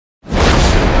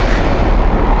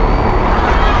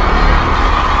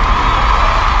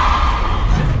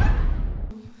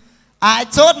I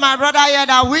told my brother here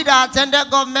that we that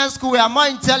attended government school, we are more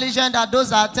intelligent than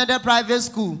those that attended private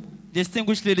school.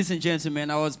 Distinguished ladies and gentlemen,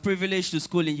 I was privileged to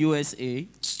school in USA.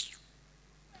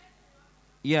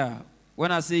 Yeah,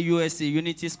 when I say USA,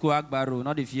 Unity School Agbaro,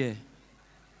 not the fear.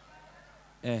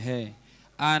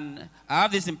 And I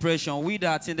have this impression, we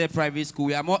that attended private school,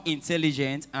 we are more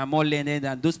intelligent and more learned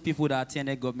than those people that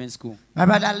attended government school. My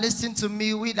brother, listen to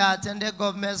me. We that attended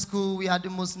government school, we are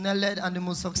the most learned and the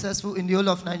most successful in the whole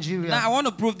of Nigeria. Now, I want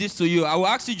to prove this to you. I will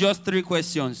ask you just 3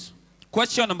 questions.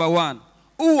 Question number 1.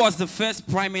 Who was the first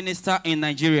prime minister in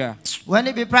Nigeria? When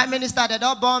he be prime minister, they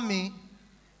don't born me.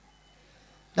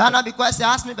 That not be question.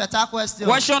 Ask me better question.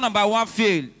 Question number 1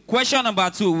 failed. Question number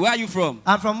 2. Where are you from?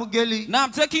 I'm from Ughelli. Now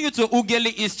I'm taking you to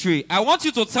Ughelli history. I want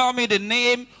you to tell me the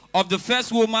name of the first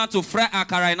woman to fry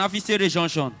akara in Afisere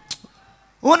Junction.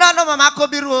 Una know Mama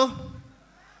Kobiru.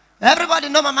 Everybody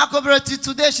know Mama Kobiru.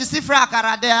 Today she see fry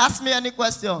akara there. Ask me any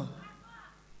question.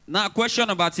 Now question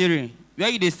number 3. Where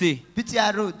you they stay?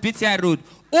 PTI Road. PTI Road.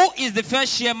 Who is the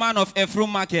first chairman of Efru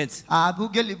Market?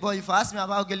 Ughelli boy, if you ask me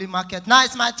about Ughelli Market. Now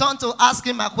it's my turn to ask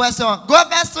him a question.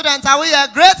 Government students, are we a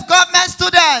great government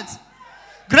student?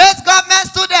 Great government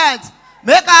student.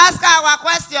 Make I ask our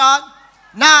question.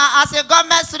 Now, as a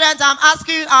government student, I'm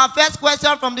asking our first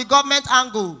question from the government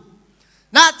angle.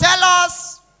 Now tell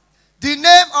us the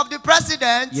name of the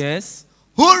president. Yes.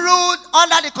 Who ruled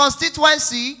under the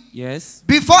constituency. Yes.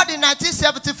 Before the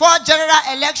 1974 general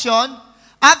election.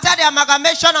 After the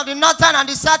amalgamation of the Northern and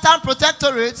the Southern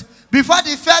Protectorate, before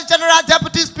the first General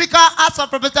Deputy Speaker, House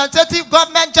of Representative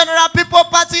Government General People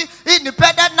Party,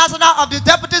 Independent National of the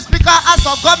Deputy Speaker, House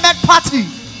of Government Party.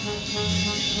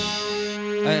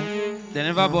 They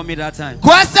never bought me that time.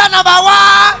 Question number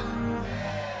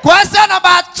 1. Question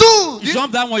number 2. You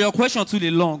jump down on your question too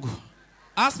long.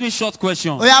 Ask me short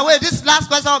question. Oh yeah, wait, this last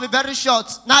question will be very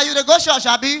short. Now you go short,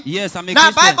 Shabi? Yes, I'm a Now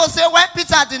Christian. Bible say when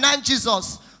Peter denied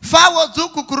Jesus, foul do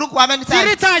kukuruku how many times?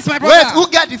 3 times, my brother. Wait,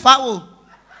 who get the foul?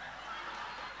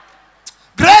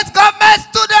 Great government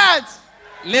students.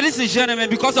 Ladies and gentlemen,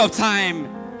 because of time,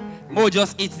 Mo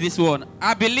just eats this one.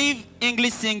 I believe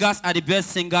English singers are the best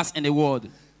singers in the world.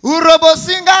 Urobo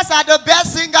singers are the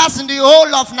best singers in the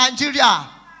whole of Nigeria.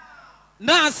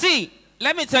 Now see,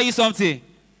 let me tell you something.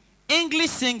 English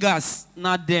singers,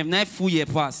 not them, not full year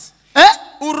pass.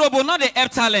 Urobo, not the F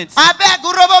talent. I beg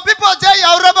Urobo people tell you,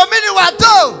 Urobo mini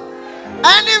wato.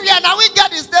 Anywhere now we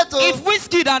get this data. If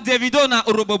Whiskey and Davido na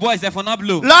Urobo boys, they for not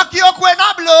blow. Lucky Okwe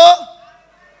na blow.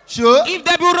 Sure. If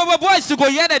they be Urobo boys to go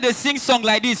here, that they sing song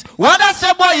like this. What a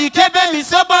so boy, you can't be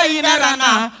so boy in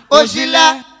Arana.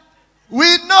 Ojila.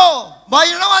 We know, but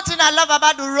you know one thing I love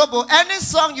about the Urobo? Any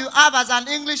song you have as an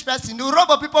English person, the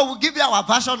Urobo people will give you our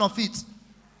version of it.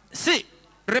 See,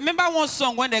 remember one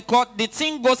song when they called the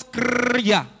thing goes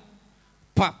krya,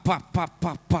 pa pa pa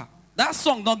pa pa. That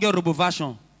song don't get Urobo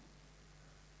version.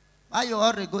 Why you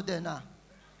already go there now?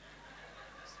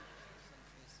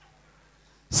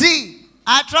 See,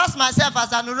 I trust myself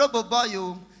as an Urobo boy.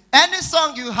 You, any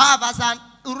song you have as an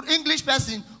English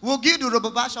person will give the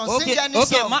Urobo version. Okay, Sing any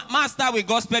song. Okay, start with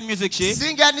gospel music, she.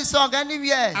 Sing any song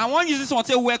anywhere. I want you to use this one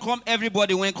to welcome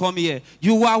everybody when come here.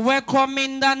 You are welcome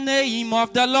in the name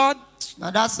of the Lord.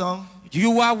 Now that song.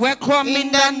 You are welcome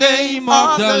in the name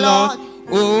of the Lord.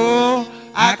 Oh,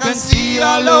 I can see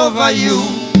all over you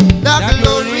the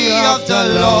glory of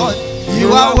the Lord.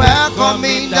 You are welcome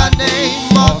in the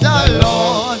name of the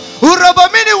Lord.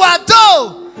 Urobo mini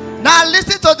wato. Now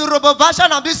listen to the Urobo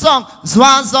version of this song.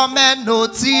 Zwanzo meno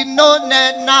tino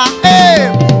nena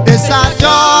eh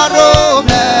esajoro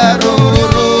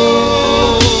meroro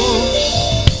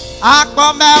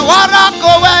akpome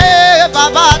warakowe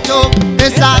babato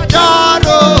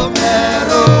esajoro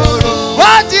meroro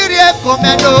wajirie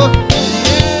komendo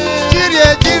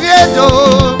jirie do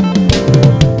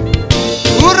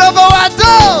Urobo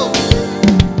wato.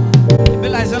 Be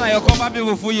like son, you come back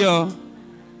before you.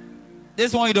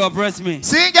 This one you don't oppress me.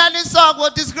 Sing any song will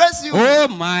disgrace you. Oh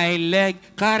my leg,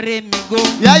 carry me go.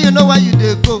 Yeah, you know where you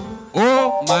dey go.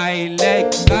 Oh my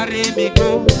leg, carry me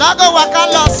go. Now go waka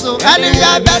loso.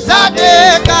 Anywhere better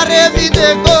day, carry me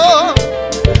dey go.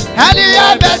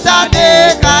 Anywhere better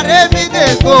day, carry me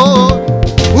dey go.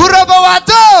 Urobo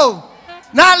wato.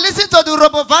 Now listen to the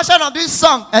Urobo version of this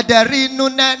song. Ederi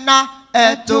nunena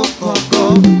eto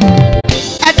gogo.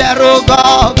 Edero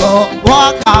gogo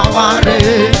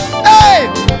wakaware. Hey,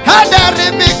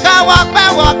 Ederi mika wakpe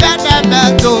wakene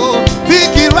meto.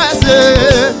 Fiki rese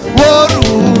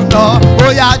woruno.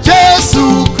 Oya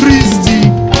Jesu Christi.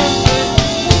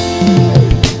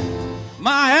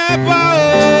 My helper,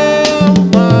 oh,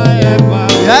 my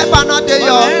helper. Your helper not there,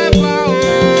 yo.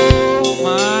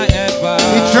 My helper.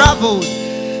 He travel.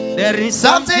 There is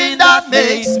something that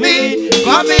makes me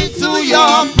come into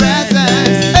your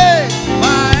presence. Hey.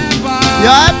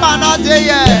 Your helper not there There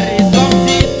yet. is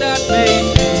something that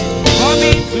makes me come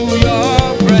into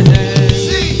your presence.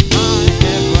 See.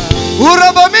 My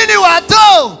Urobo mini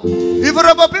wato. If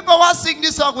Urobo people want to sing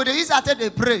this song with the ease after they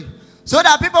pray. So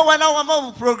that people when I want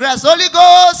to progress. Holy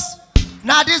Ghost.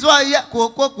 Now this one here.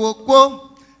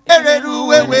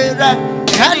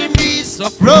 Enemies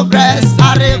of progress.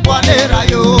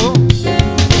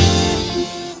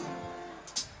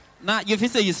 Now, if you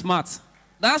say you're smart,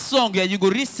 that song here, you go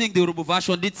re-sing the Yoruba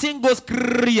version. The thing goes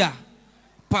clear.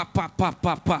 Pa, pa, pa,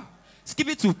 pa, pa. Skip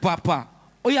it to pa, pa.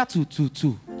 Oh, yeah, two.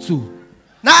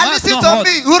 Now That's listen not to hot.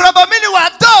 me. Urobo mini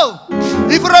wato.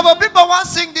 If Urobo people want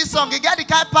to sing this song, you get the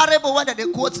kind of parable when they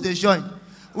quote the joint.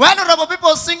 When Urobo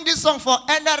people sing this song for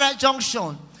NRA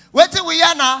Junction, wait till we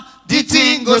hear now. The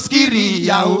thing goes kiri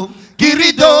yao.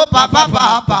 Kirido papa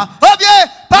papa. Oh yeah,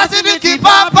 pasidiki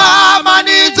papa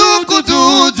mani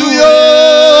tukutu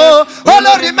yo.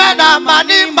 Olo remena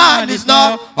mani man is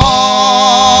not all.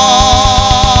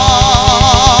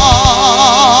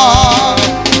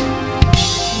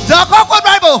 The Concord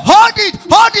Bible, hold it.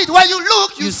 When you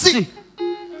look, you see.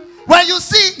 When you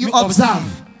see, you observe.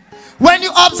 When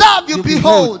you observe, you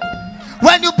behold.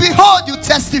 When you behold, you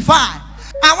testify.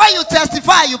 And when you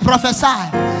testify, you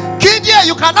prophesy. Kid here,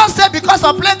 you cannot say because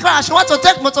of plane crash, you want to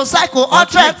take motorcycle or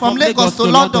trek from Lagos to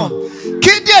London.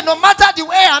 Kid here, no matter the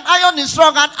way an iron is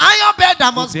strong, an iron bed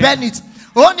that must burn it.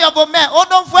 Only of man, oh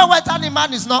don't feel wet any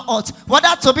man is not hot. What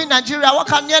that to be Nigeria, what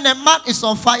can you a man is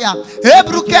on fire.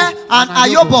 Ebruke and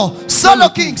Ayobo, solo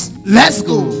kings, let's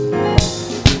go.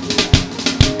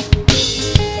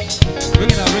 Bring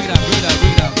it down.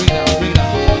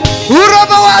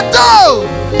 Urobo wato.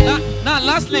 Now,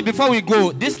 lastly, before we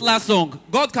go, this last song,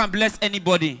 God can bless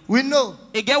anybody. We know.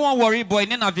 He get one worry boy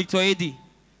named Victor Eddy.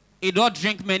 He don't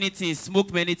drink many things,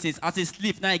 smoke many things. As he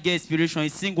sleep, now he get inspiration. He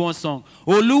sing one song.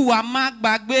 Oluwa mak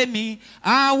bagbe mi,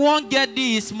 I won't get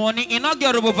this money. He not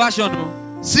get Urobo version. No.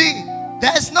 See,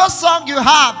 there is no song you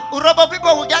have. Urobo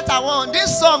people will get one.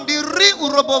 This song, the real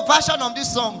Urobo version of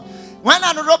this song. When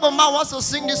an Urobo man wants to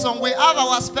sing this song, we have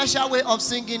our special way of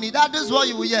singing it. That is what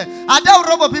you will hear. Are there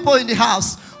Urobo people in the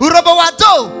house? Urobo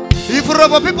wato. If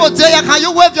Urobo people tell you, can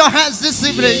you wave your hands this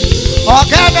evening?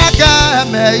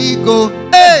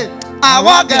 Hey, I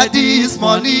want to get this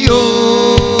money.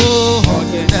 Oh,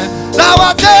 now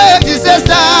I take this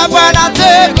step when I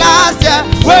take last year.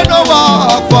 When no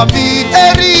work for me,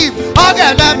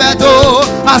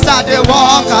 as I they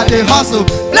walk and they hustle.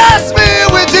 Bless me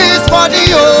with this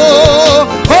money, oh.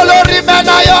 Oh,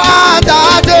 remember your heart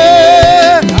that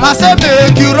day. I say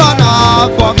make you run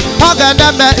out from.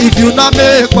 If you not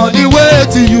make money, wait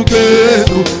till you get.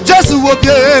 Just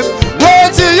okay.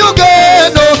 Wait till you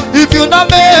get. If you not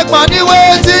make money,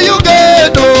 wait till you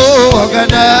get.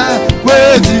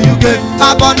 Wait till you get.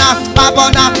 Abona,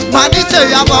 money tell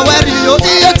you about where you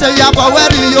eat, tell you about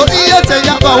where you eat, tell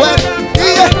you about where.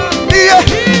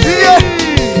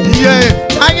 Yeah.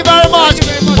 Thank you very much.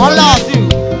 One love.